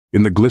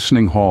In the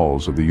glistening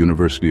halls of the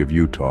University of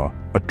Utah,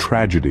 a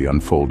tragedy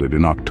unfolded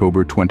in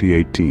October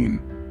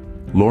 2018.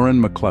 Lauren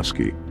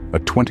McCluskey, a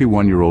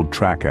 21-year-old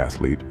track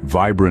athlete,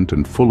 vibrant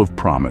and full of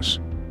promise,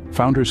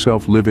 found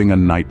herself living a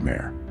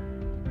nightmare.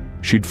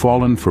 She'd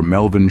fallen for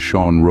Melvin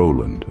Shawn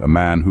Rowland, a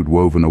man who'd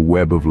woven a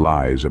web of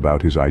lies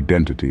about his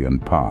identity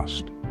and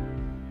past.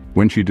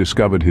 When she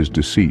discovered his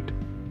deceit,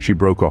 she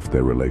broke off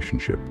their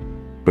relationship.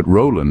 But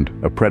Rowland,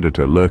 a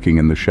predator lurking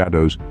in the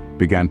shadows,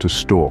 began to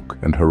stalk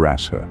and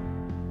harass her.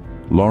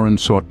 Lauren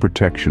sought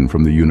protection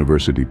from the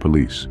university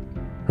police,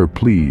 her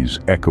pleas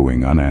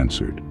echoing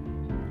unanswered.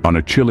 On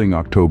a chilling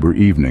October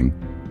evening,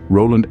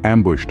 Rowland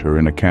ambushed her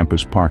in a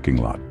campus parking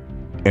lot,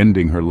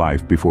 ending her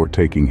life before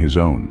taking his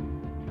own.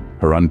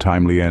 Her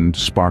untimely end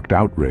sparked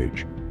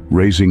outrage,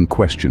 raising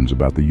questions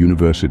about the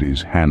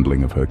university's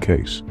handling of her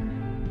case.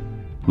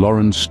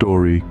 Lauren's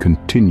story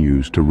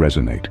continues to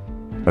resonate,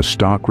 a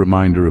stark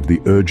reminder of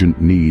the urgent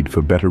need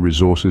for better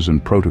resources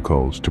and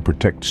protocols to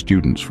protect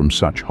students from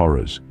such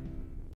horrors.